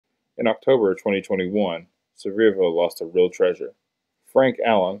In October of 2021, Sevierville lost a real treasure. Frank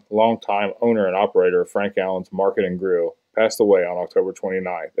Allen, longtime owner and operator of Frank Allen's Market and Grill, passed away on October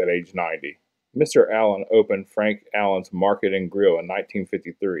 29th at age 90. Mr. Allen opened Frank Allen's Market and Grill in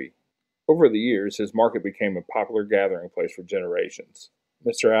 1953. Over the years, his market became a popular gathering place for generations.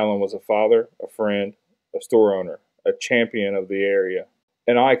 Mr. Allen was a father, a friend, a store owner, a champion of the area,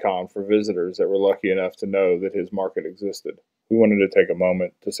 an icon for visitors that were lucky enough to know that his market existed. We wanted to take a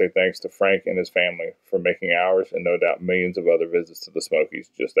moment to say thanks to Frank and his family for making ours and no doubt millions of other visits to the Smokies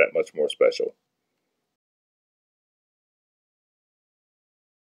just that much more special.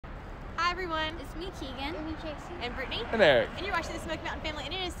 Hi everyone, it's me Keegan, and me Casey, and Brittany, and Eric. And you're watching the Smoky Mountain Family,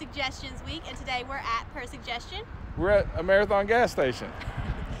 and it is Suggestions Week, and today we're at Per Suggestion. We're at a Marathon gas station.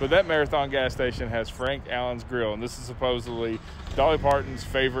 But that Marathon gas station has Frank Allen's Grill, and this is supposedly Dolly Parton's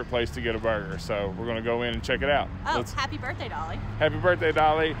favorite place to get a burger. So we're going to go in and check it out. Oh, happy birthday, Dolly. Happy birthday,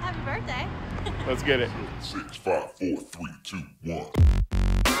 Dolly. Happy birthday. Let's get it. 6, 5, 4, 3, 2, 1.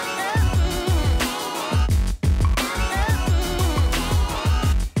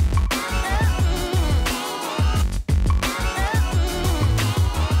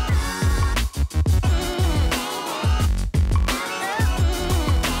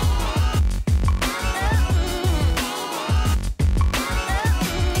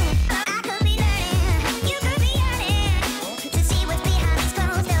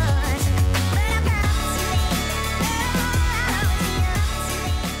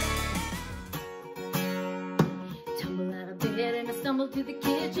 To the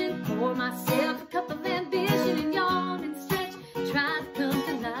kitchen, pour myself a cup of ambition and yawn and stretch, try to come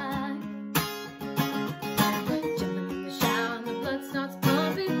to life. Jumping in the shower and the blood starts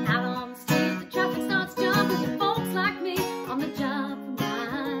pumping, out on the street the traffic starts jumping, and folks like me on the job from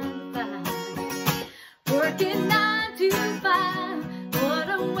 9 to 5, working 9 to 5. What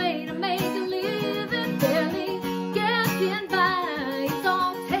a way to make a living, barely getting by. It's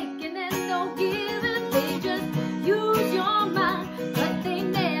all taking and no giving, they just use your mind.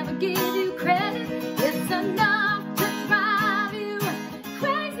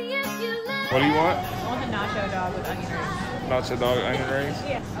 What do you want? I want the nacho dog with onion rings. Nacho dog, onion rings?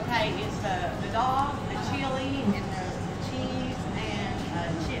 Yes. Okay, it's the dog, the chili, and the cheese,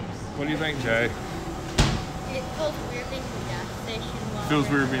 and chips. What do you think, Jay? It feels weird being in a gas station. Feels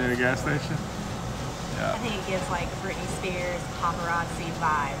weird being in a gas station? Yeah. I think it gives like Britney Spears paparazzi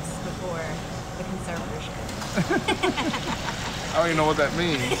vibes before the conservatorship. I don't even know what that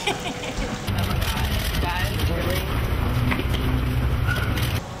means. Oh my god, guys, really?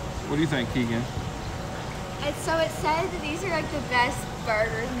 What do you think, Keegan? So it said that these are like the best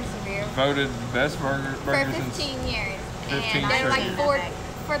burgers in Sevierville. Voted best burgers For 15 years. 15 and they're like years. $4.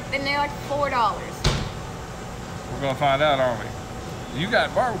 We're gonna find out, aren't we? You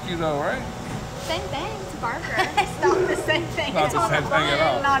got barbecue though, right? Same thing, it's a burger. It's not the same thing. Not It's the on same a thing at bun,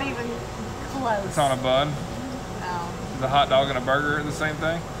 all. Not even close. It's on a bun. No. The hot dog and a burger are the same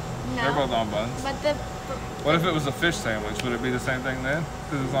thing? No. They're both on buns. But What if it was a fish sandwich? Would it be the same thing then?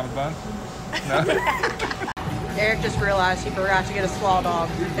 Because it's on a bun? No? Eric just realized he forgot to get a slaw dog.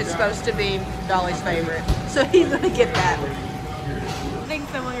 It's supposed to be Dolly's favorite, so he's gonna get that. I think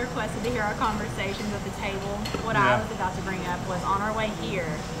someone requested to hear our conversations at the table. What I was about to bring up was on our way here,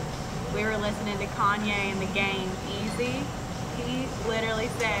 we were listening to Kanye and the Game Easy. He literally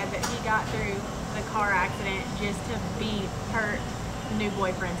said that he got through the car accident just to beat her new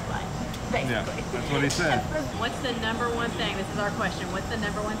boyfriend's butt. Basically. Yeah, that's what he said. What's the number one thing? This is our question. What's the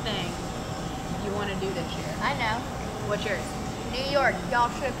number one thing you want to do this year? I know. What's yours? New York. Y'all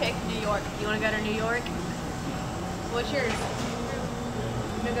should have picked New York. You want to go to New York? What's yours?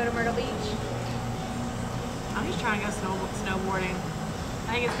 You want to go to Myrtle Beach? I'm just trying to go snowboarding.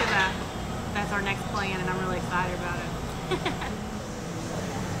 I think it's because that's our next plan, and I'm really excited about it.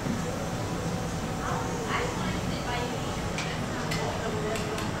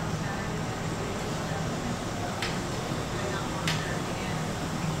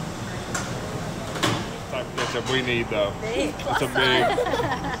 Type of ketchup we need though. Big. That's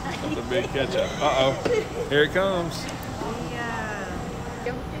a big ketchup. Uh-oh. Here it comes.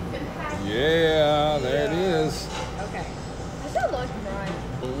 Yeah, there it is. Okay. This still looks right.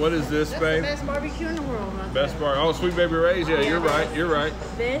 Well, what is this, babe? Best barbecue in the world. Best bar. Oh, Sweet Baby Ray's. Yeah, you're right. You're right.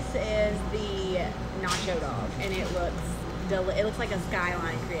 This is the nacho dog, and it looks like a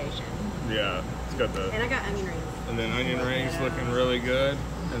Skyline creation. Yeah, it's got the. And I got onion rings. And then onion rings looking really good.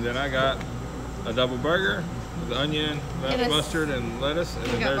 And then I got a double burger with onion, mustard, and lettuce. And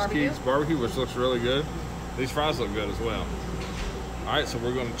then there's Keith's barbecue, which looks really good. These fries look good as well. All right, so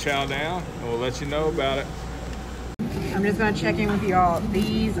we're going to chow down, and we'll let you know about it. Okay, I'm just gonna check in with y'all.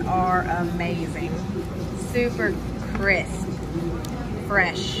 These are amazing. Super crisp,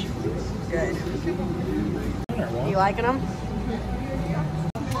 fresh, good. You liking them?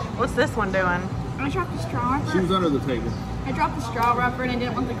 What's this one doing? I dropped the straw wrapper. She was under the table. I dropped the straw wrapper and I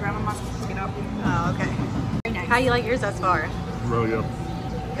didn't want the grandma monsters to get up. Oh, okay. Very nice. How you like yours thus far? Really good.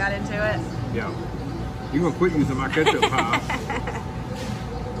 Got into it? Yeah. You're gonna quit using my ketchup pie.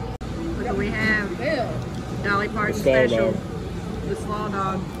 What do we have? Dolly Parton The slaw special. dog. The slaw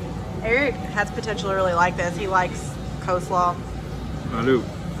dog. Eric has potential to really like this. He likes coleslaw. I do.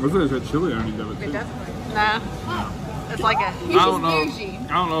 What's this? That chili underneath of it too. Nah. It's like a... I don't know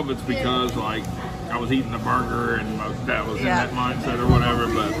if it's because like I was eating a burger and that was in that mindset or whatever,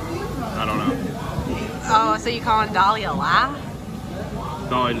 but I don't know. Oh, so you calling Dolly a lie?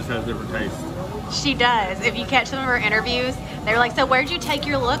 Dolly just has different tastes. She does. If you catch some of her interviews, they were like, so where'd you take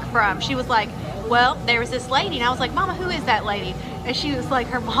your look from? She was like, well, there was this lady. And I was like, Mama, who is that lady? And she was like,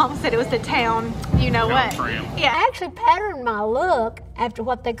 her mom said it was the town, you know what? Tramp. Yeah. I actually patterned my look after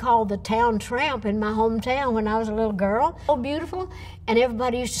what they called the town tramp in my hometown when I was a little girl. So beautiful. And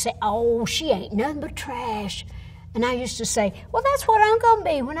everybody used to say, oh, she ain't nothing but trash. And I used to say, well, that's what I'm going to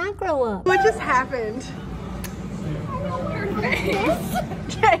be when I grow up. What just happened?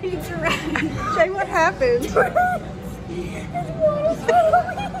 Jay, Jay, what happened?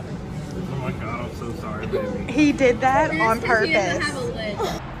 Oh my God, I'm so sorry, baby. He did that on He doesn't purpose. have a lid.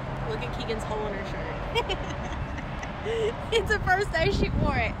 Look at Keegan's hole in her shirt. It's the first day she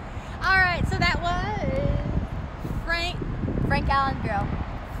wore it. All right, so that was Frank Allen Grill.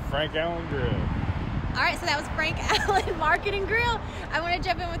 Frank Allen Grill. All right, so that was Frank Allen Market and Grill. I want to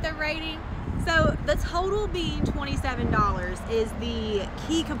jump in with the rating. So the total being $27 is the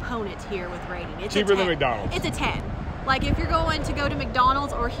key component here with rating. It's Cheaper a than 10. McDonald's. It's a 10. Like if you're going to go to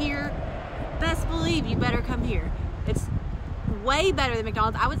McDonald's or here, best believe you better come here. It's way better than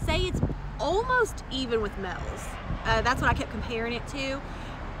McDonald's. I would say it's almost even with Mel's. That's what I kept comparing it to.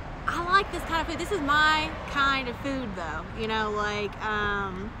 I like this kind of food. This is my kind of food though. You know, like,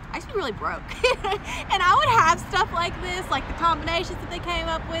 I used to be really broke. And I would have stuff like this, like the combinations that they came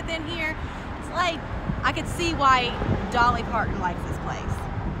up with in here. It's like, I could see why Dolly Parton likes this place.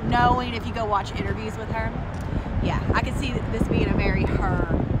 Knowing if you go watch interviews with her. Yeah, I could see this being a very her.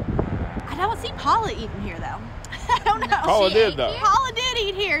 I don't see Paula eating here though. I don't know. Paula did though. Paula did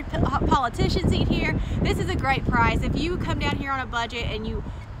eat here. Politicians eat here. This is a great price. If you come down here on a budget and you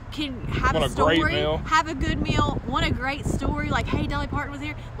can have Want a a great story, meal. have a good meal, want a great story, like, hey, Dolly Parton was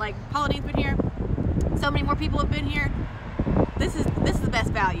here, like Paula Dean's been here, so many more people have been here. This is the best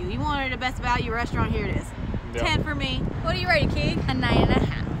value. You wanted a best value restaurant, here it is. Yep. 10 for me. What are you rating, Keeg? A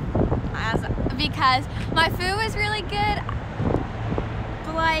 9.5. Because my food was really good,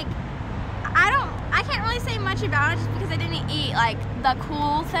 but like I can't really say much about it just because I didn't eat like the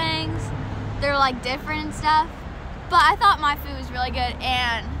cool things. They're like different and stuff. But I thought my food was really good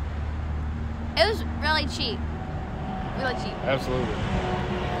and it was really cheap. Really cheap. Absolutely.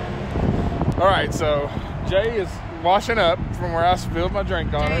 All right, so Jay is washing up from where I spilled my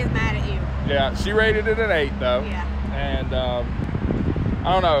drink on Jay her. is mad at you. Yeah, she rated it an 8 though. Yeah. And I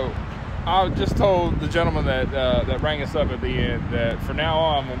don't know. I just told the gentleman that rang us up at the end that for now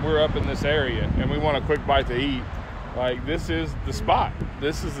on, when we're up in this area and we want a quick bite to eat, like this is the spot.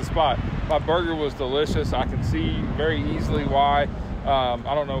 This is the spot. My burger was delicious. I can see very easily why.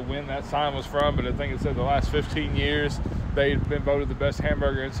 I don't know when that sign was from, but I think it said the last 15 years they've been voted the best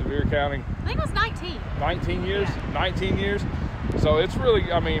hamburger in Sevier County. I think it was 19. 19 years? Yeah. 19 years? So it's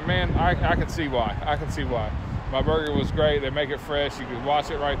really, I mean, man, I can see why. I can see why. My burger was great. They make it fresh. You can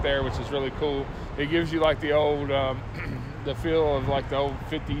watch it right there, which is really cool. It gives you like the old, the feel of like the old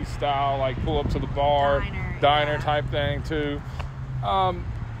 50s style, like pull up to the bar, diner type thing too.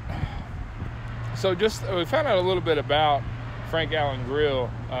 So just, we found out a little bit about Frank Allen Grill.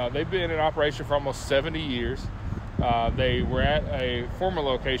 They've been in operation for almost 70 years. They were at a former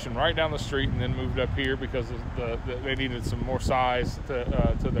location right down the street and then moved up here because of they needed some more size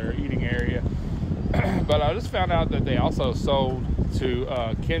to their eating area. But I just found out that they also sold to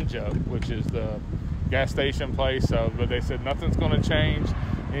Kenjo, which is the gas station place. So, but they said nothing's going to change,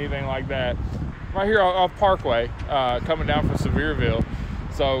 anything like that. Right here off Parkway, coming down from Sevierville.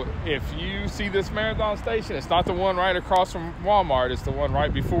 So if you see this Marathon station, it's not the one right across from Walmart. It's the one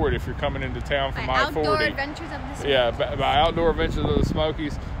right before it if you're coming into town from I-40. Outdoor Adventures of the Smokies. Yeah, by Outdoor Adventures of the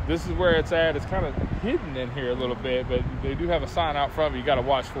Smokies. This is where it's at. It's kind of hidden in here a little bit, but they do have a sign out front. You got to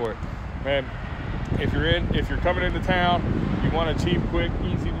watch for it, man. If you're coming into town, you want a cheap, quick,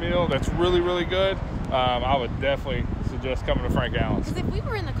 easy meal that's really, really good, I would definitely suggest coming to Frank Allen's. Because if we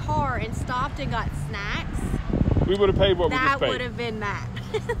were in the car and stopped and got snacks, we would have paid what we just That paid. would have been that.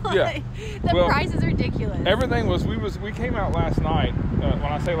 Yeah. The Well, price is ridiculous. Everything was, we came out last night. When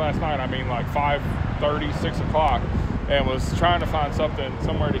I say last night, I mean like 5:30, 6 o'clock, and was trying to find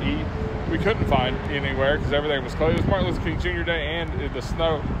somewhere to eat. We couldn't find anywhere because everything was closed. It was Martin Luther King Jr. Day, and the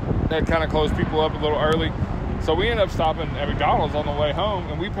snow had kind of closed people up a little early. So we ended up stopping at McDonald's on the way home,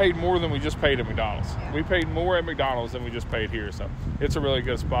 and we paid more than we just paid at McDonald's. Yeah. We paid more at McDonald's than we just paid here. So it's a really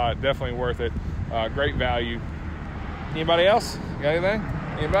good spot. Definitely worth it. Great value. Anybody else? Got anything?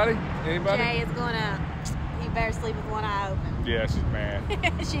 Anybody? Anybody? Jay is going to, you better sleep with one eye open. Yeah, she's mad.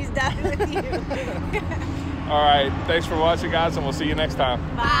 She's done with you. All right. Thanks for watching, guys, and we'll see you next time.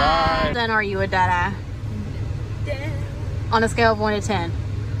 Bye. Then are you a dead eye? On a scale of 1 to 10.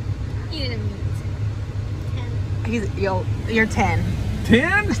 You're 10.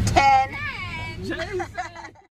 10? 10. 10?